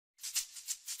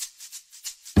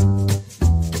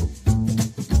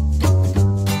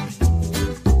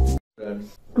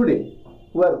Today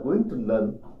we are going to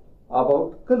learn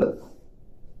about colors.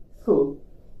 So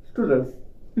students,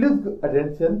 please give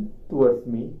attention towards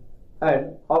me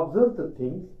and observe the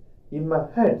things in my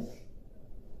hands.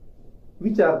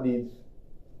 Which are these?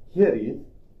 Here is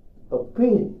a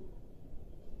pen,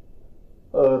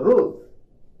 a rose,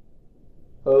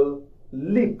 a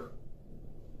leaf,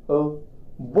 a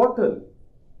bottle,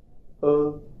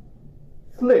 a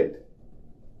slate.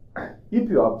 If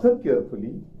you observe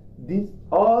carefully, these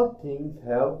all things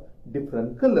have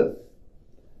different colors.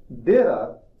 There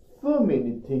are so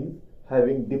many things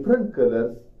having different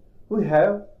colors. We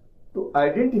have to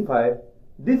identify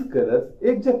these colors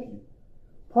exactly.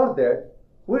 For that,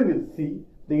 we will see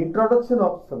the introduction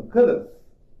of some colors.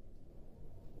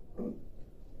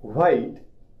 White,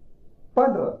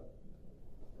 pandra.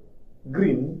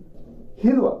 Green,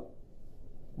 hirwa.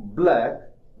 Black,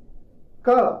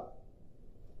 kala.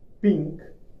 Pink,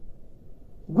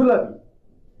 gulabi.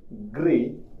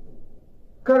 Grey,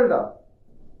 karda.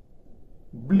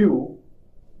 Blue,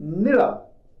 nila.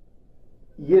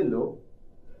 Yellow,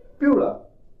 pula.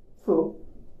 So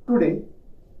today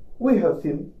we have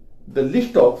seen the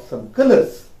list of some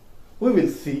colors. We will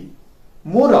see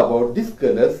more about these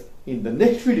colors in the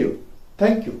next video.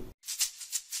 Thank you.